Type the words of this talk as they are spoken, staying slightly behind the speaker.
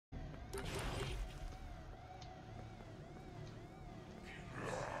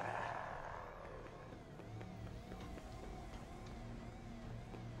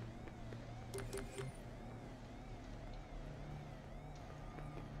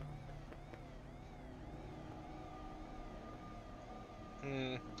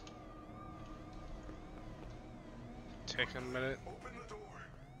Take a minute.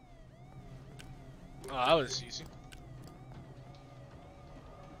 Oh, that was easy.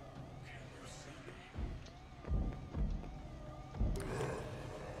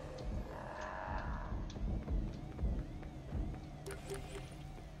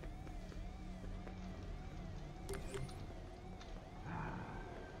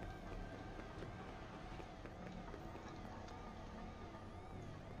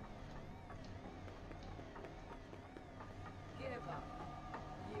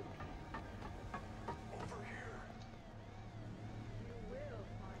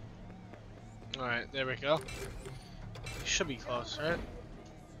 Alright, there we go. Should be close, right?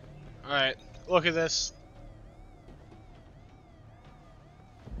 Alright, look at this.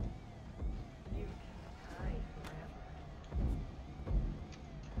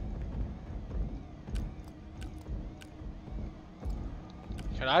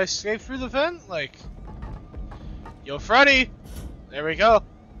 Can I escape through the vent? Like, yo, Freddy! There we go.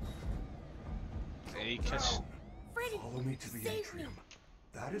 Hey, catch. Follow me to the atrium.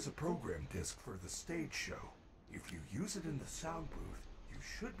 That is a program disc for the stage show. If you use it in the sound booth, you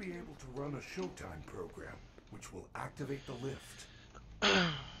should be able to run a Showtime program, which will activate the lift.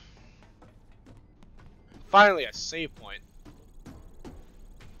 Finally, a save point.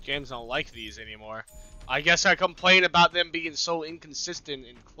 Games don't like these anymore. I guess I complain about them being so inconsistent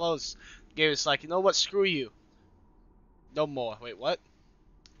and close. Game is like, you know what? Screw you. No more. Wait, what?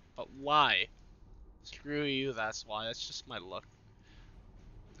 But why? Screw you, that's why. That's just my luck.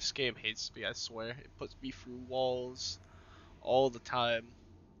 This game hates me, I swear. It puts me through walls all the time.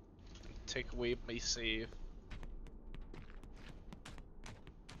 Take away my save.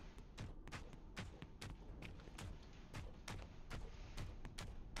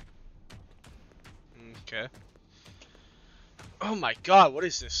 Okay. Oh my god, what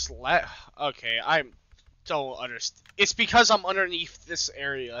is this? Okay, I don't understand. It's because I'm underneath this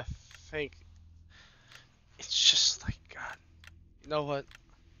area, I think. It's just like, God. You know what?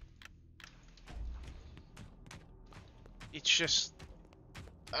 It's just...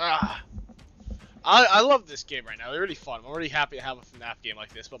 I love this game right now. It's really fun. I'm already happy to have a Fnaf game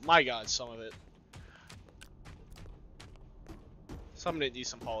like this, but my god, some of it. Some of it needs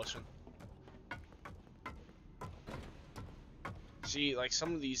some polishing. See, like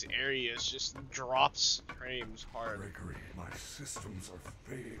some of these areas just drops frames hard. Gregory, my systems are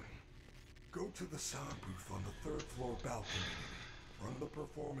failing. Go to the sound booth on the 3rd floor balcony. Run the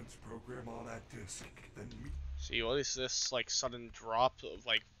performance program on that disc, then meet. See, what is this like sudden drop of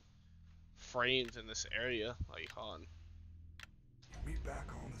like frames in this area? Like, hold on. Meet back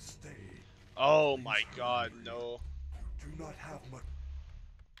on the stage. Oh Please my god, hurry. no. You do not have much.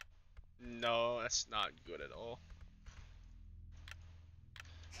 No, that's not good at all.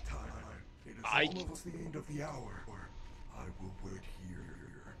 Time. It is almost the end of the hour. I will wait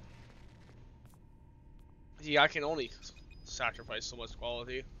here. Yeah, I can only sacrifice so much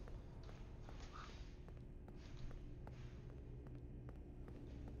quality.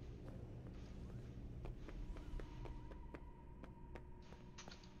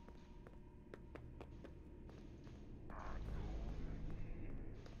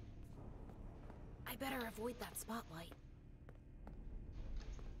 I better avoid that spotlight.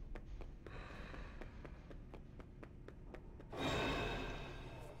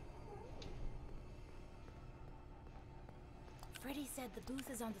 Freddy said the booth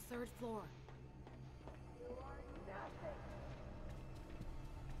is on the 3rd floor.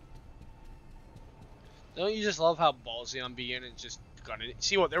 Don't you just love how ballsy I'm being and just gunning it?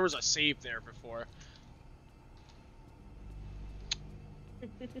 See what? There was a save there before.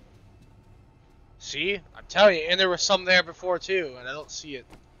 See? I'm telling you, and there was some there before too, and I don't see it.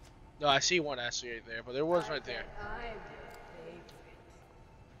 No, I see one actually right there, but there was right there. I'm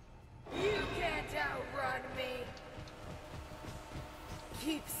your favorite. You can't outrun me.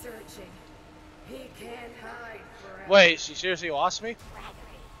 Keep searching. He can't hide forever. Wait, she seriously lost me?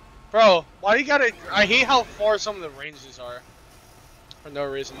 Bro, why do you gotta... I hate how far some of the ranges are. For no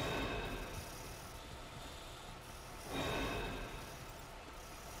reason.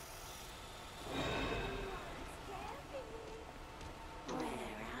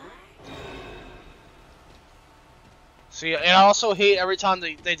 See, and I also hate every time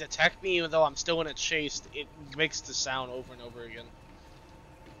they detect me, even though I'm still in a chase, it makes the sound over and over again.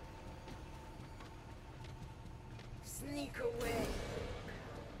 Sneak away.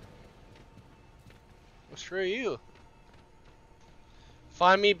 Well, screw you.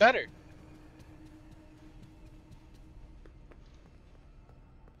 Find me better.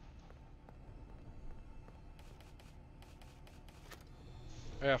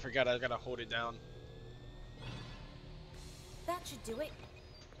 Oh, I forgot I gotta hold it down. That should do it.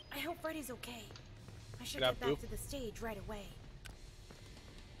 I hope Freddy's okay. I should Get get out, back Boop. to the stage right away.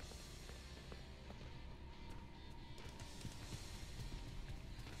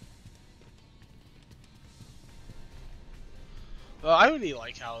 Well, I really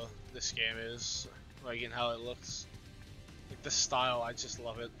like how this game is, like, and how it looks. Like, the style, I just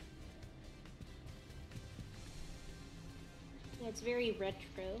love it. Yeah, it's very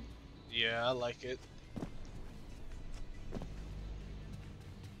retro. Yeah, I like it.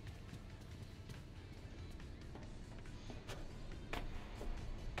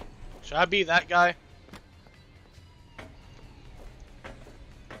 Should I be that guy?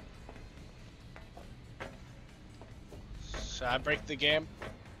 Should I break the game?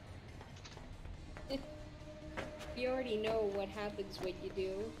 You already know what happens when you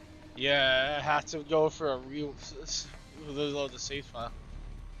do. Yeah, I have to go for a reload the save file.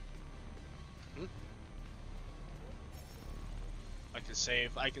 I can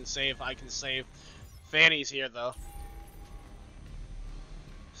save, I can save, I can save. Fanny's here though.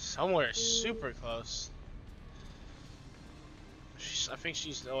 Somewhere super close. I think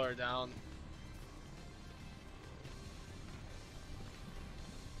she's lower down.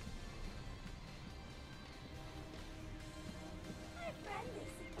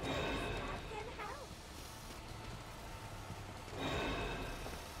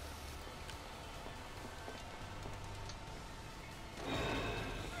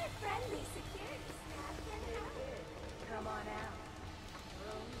 Come on out.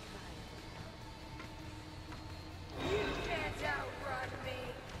 You can't outrun me.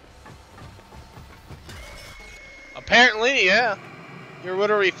 Apparently, yeah. You're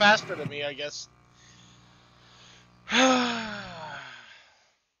literally faster than me, I guess.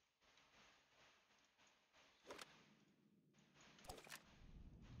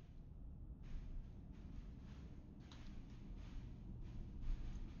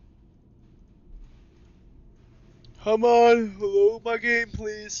 Come on, load my game,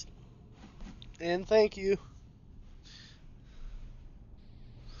 please. And thank you.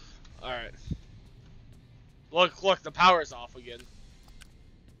 Alright. Look, the power's off again.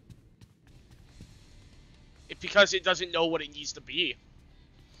 It's because it doesn't know what it needs to be.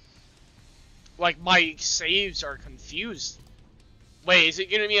 Like, my saves are confused. Wait, is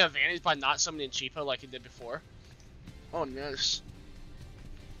it giving me an advantage by not summoning Chifa like it did before? Oh, nice.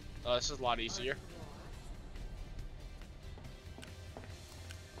 Oh, this is a lot easier.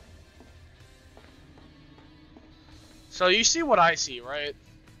 So you see what I see, right?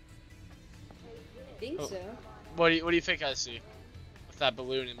 I think so. What do you think I see? With that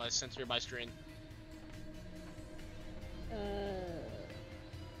balloon in my center of my screen.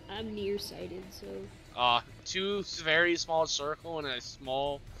 I'm nearsighted, so. Two very small circle and a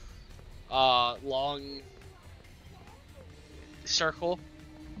small, long circle.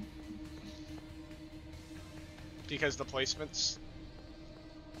 Because the placements.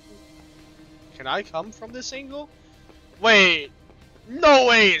 Can I come from this angle? Wait, no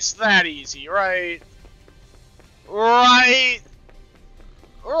way it's that easy, right? Right?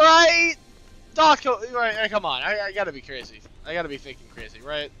 Doc, right, come on, I gotta be crazy. I gotta be thinking crazy,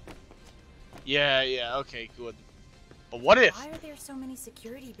 right? Yeah, okay, good. But what if? Why are there so many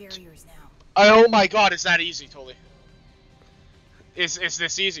security barriers now? Oh my god, it's that easy, totally. It's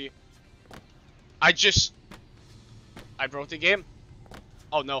this easy. I broke the game.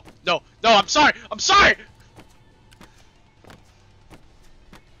 Oh no, I'm sorry!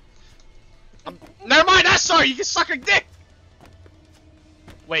 Never mind, that's sorry, you can suck a dick!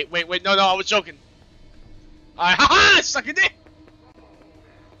 Wait, no, I was joking. Haha, suck a dick!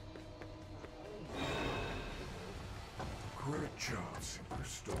 Great job,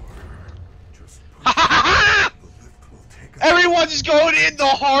 Superstar. Just Ha! the lift will take us. Everyone's going in the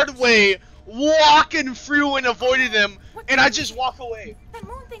hard way, walking through and avoiding them, and I just walk away. That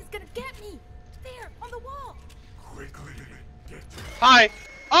moon thing's gonna get me! There, on the wall! Quickly get to Hi.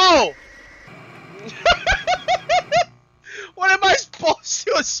 Oh! What am I supposed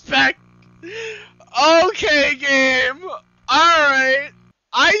to expect? Okay, game. Alright.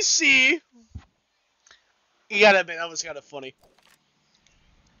 I see. You gotta admit, that was kind of funny.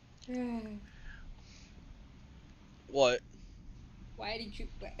 What? Why did you?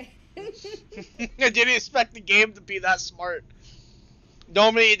 I didn't expect the game to be that smart.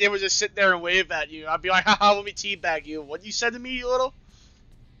 Normally, they would just sit there and wave at you. I'd be like, haha, let me teabag you. What you said to me, you little?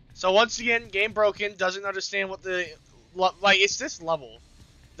 So once again, game broken, doesn't understand what the... Like, it's this level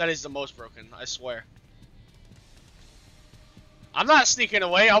that is the most broken, I swear. I'm not sneaking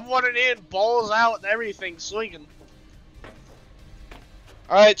away, I'm running in, balls out and everything, swinging.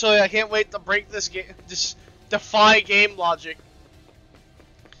 Alright, Tilly, I can't wait to break this game, just defy game logic.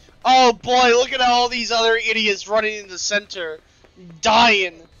 Oh boy, look at all these other idiots running in the center.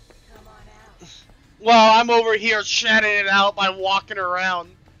 Dying. Come on out. Well, I'm over here chatting it out by walking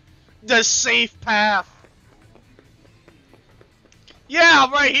around. The safe path. Yeah,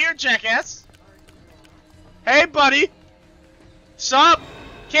 I'm right here, jackass. Hey, buddy. Sup?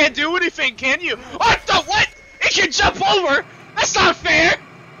 Can't do anything, can you? What the what? It can jump over? That's not fair!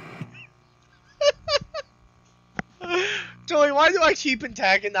 Joey, why do I keep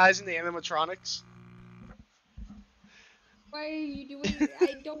antagonizing the animatronics? Why are you doing?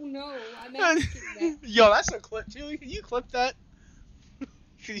 I don't know. I'm asking that. Yo, that's a clip, Julie. Can you clip that?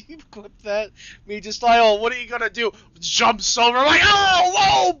 Can you clip that? Me just like, oh, what are you gonna do? Jumps over, I'm like, oh,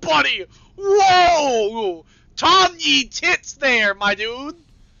 whoa, buddy! Whoa! Tom Ye tits there, my dude!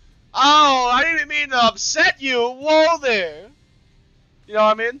 Oh, I didn't mean to upset you. Whoa there. You know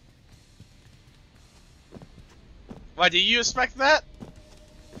what I mean? Why, did you expect that?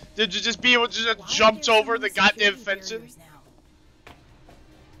 Did you just be able to just jump over the goddamn fencing?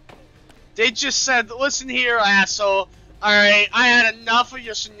 They just said, listen here, asshole. Alright, I had enough of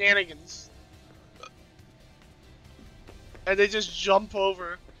your shenanigans. And they just jump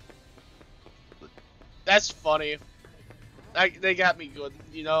over. That's funny. They got me good,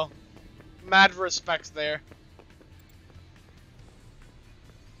 you know? Mad respect there.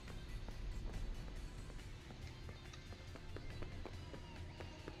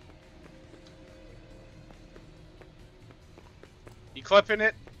 You clipping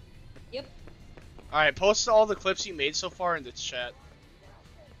it? Yep. Alright, post all the clips you made so far in the chat.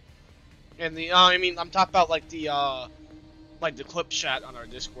 And the, I mean, I'm talking about like the clip chat on our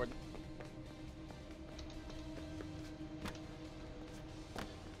Discord.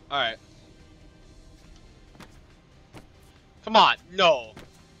 Alright. Come on, no.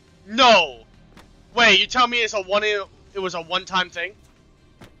 No! Wait, you tell me it was a one-time thing?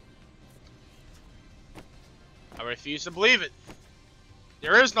 I refuse to believe it.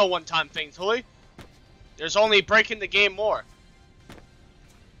 There is no one-time thing, Tully. There's only breaking the game more.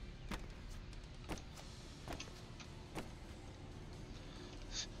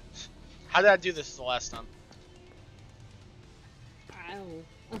 How did I do this the last time? Ow.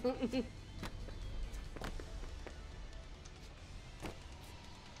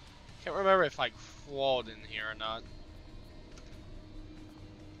 Can't remember if I crawled in here or not.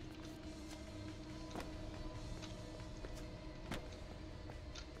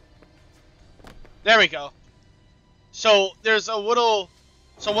 There we go. So there's a little.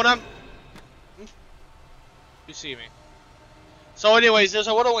 So when I'm. You see me. So anyways, there's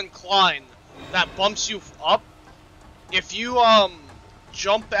a little incline that bumps you up. If you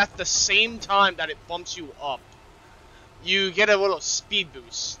jump at the same time that it bumps you up, you get a little speed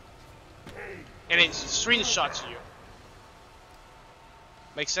boost. And it screenshots you.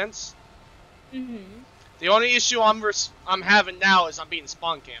 Make sense? Mm-hmm. The only issue I'm having now is I'm being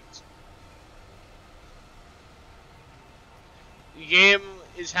spawn camped. The game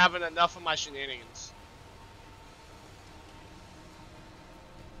is having enough of my shenanigans.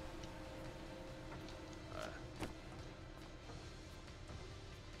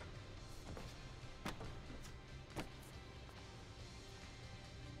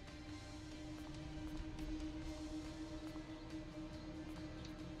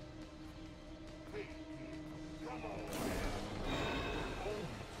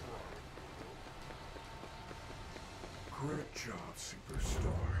 Great job,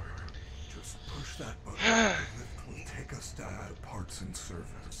 Superstar. Just push that button. The lift will take us down to parts and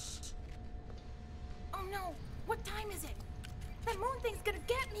service. Oh no! What time is it? That moon thing's gonna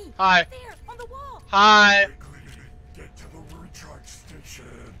get me! Hi. There, on the wall! Hi. Quickly, get to the recharge station.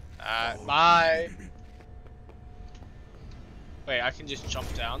 Bye. Wait, I can just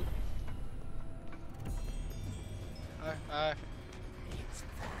jump down? Hi. It's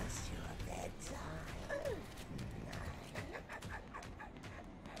past your bedtime.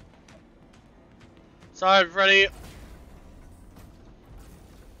 Sorry, Freddy.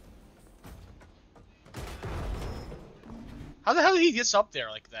 How the hell did he get up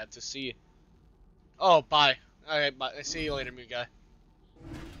there like that to see? Oh, bye. Alright, bye. I see you later, Moon Guy.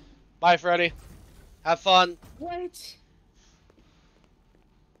 Bye, Freddy. Have fun. What?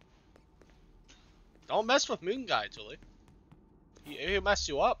 Don't mess with Moon Guy, Tully. He'll mess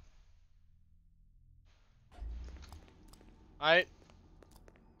you up. Alright.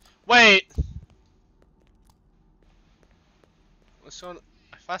 Wait! What's going on?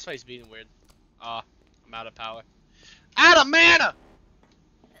 My flashlight's being weird. I'm out of power. Out of mana!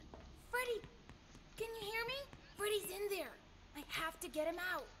 Freddy! Can you hear me? Freddy's in there. I have to get him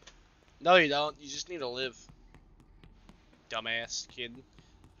out. No, you don't. You just need to live. Dumbass kid.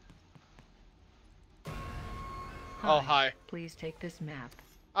 Oh, hi. Please take this map.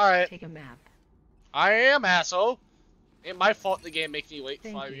 Alright. Take a map. I am, asshole. Ain't my fault the game makes me wait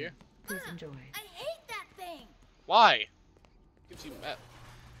Thank 5 you. years. Please enjoy. I hate that thing. Why? Gives you map.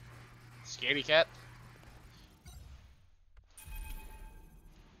 Scaredy cat.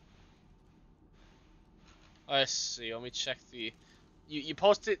 Let's see. Let me check the. You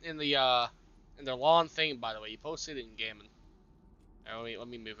posted in the long thing, by the way. You posted it in gaming. Let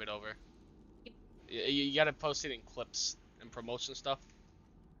me move it over. You gotta post it in clips and promotion stuff.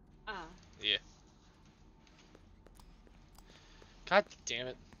 Ah. Yeah. God damn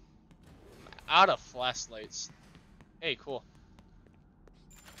it. I'm out of flashlights. Hey, cool.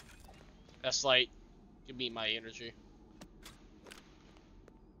 That's light. Give me my energy.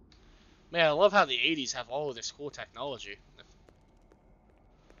 Man, I love how the 80s have all of this cool technology.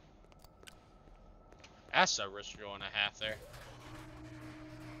 That's a risk roll and a half there.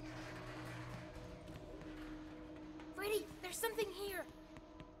 Freddy, there's something here.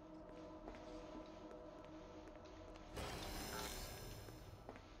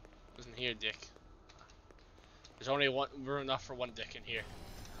 Isn't here, dick. There's only room enough for one dick in here.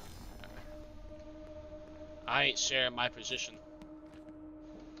 I ain't sharing my position.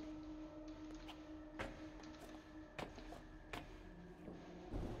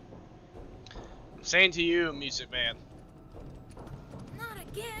 I'm saying to you, Music Man. Not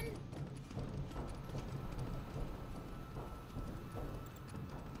again.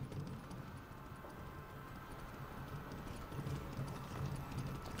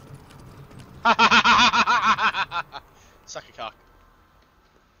 Suck a cock.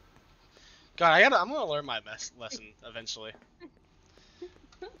 God, I'm gonna learn my best lesson eventually.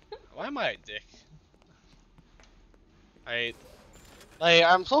 Why am I a dick?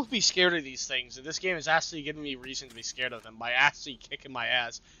 I'm supposed to be scared of these things, and this game is actually giving me reason to be scared of them by actually kicking my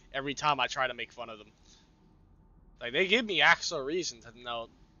ass every time I try to make fun of them. Like, they give me actual reason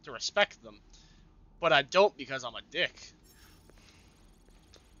to respect them, but I don't because I'm a dick.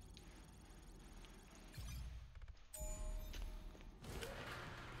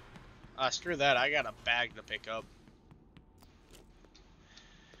 Screw that, I got a bag to pick up.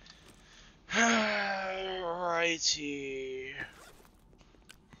 Righty.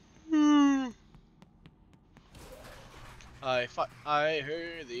 I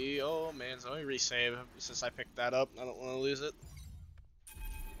heard the old man. So let me resave since I picked that up. I don't want to lose it.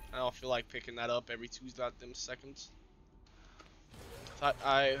 I don't feel like picking that up every 2 goddamn seconds. Thought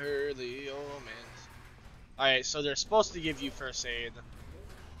I heard the old man. Alright, so they're supposed to give you first aid.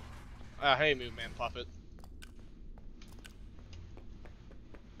 Hey, Movement Puppet.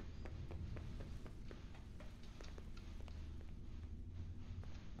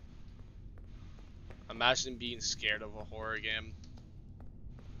 Imagine being scared of a horror game.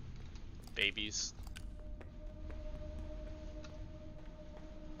 Babies.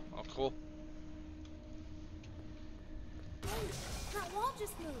 Oh, cool. Hey, that wall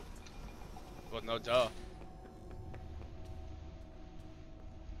just moved. Well, no duh.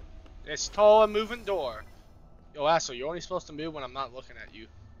 It's tall and moving door. Yo, asshole, you're only supposed to move when I'm not looking at you.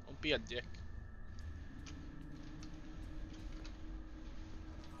 Don't be a dick.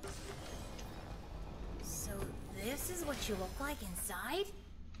 So this is what you look like inside?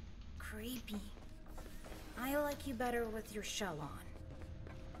 Creepy. I like you better with your shell on.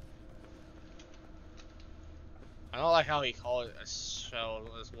 I don't like how he called it a shell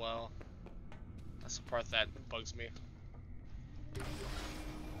as well. That's the part that bugs me.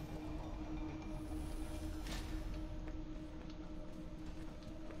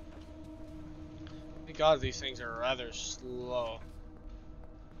 Thank God these things are rather slow.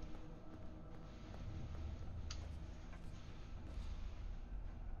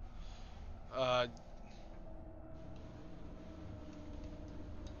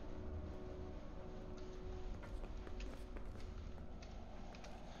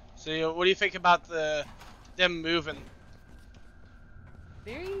 So what do you think about them moving?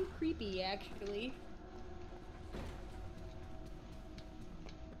 Very creepy, actually.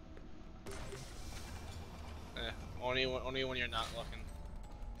 Only when you're not looking.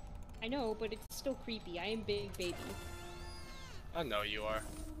 I know, but it's still creepy. I am Big Baby. I know you are.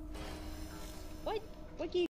 What? What gave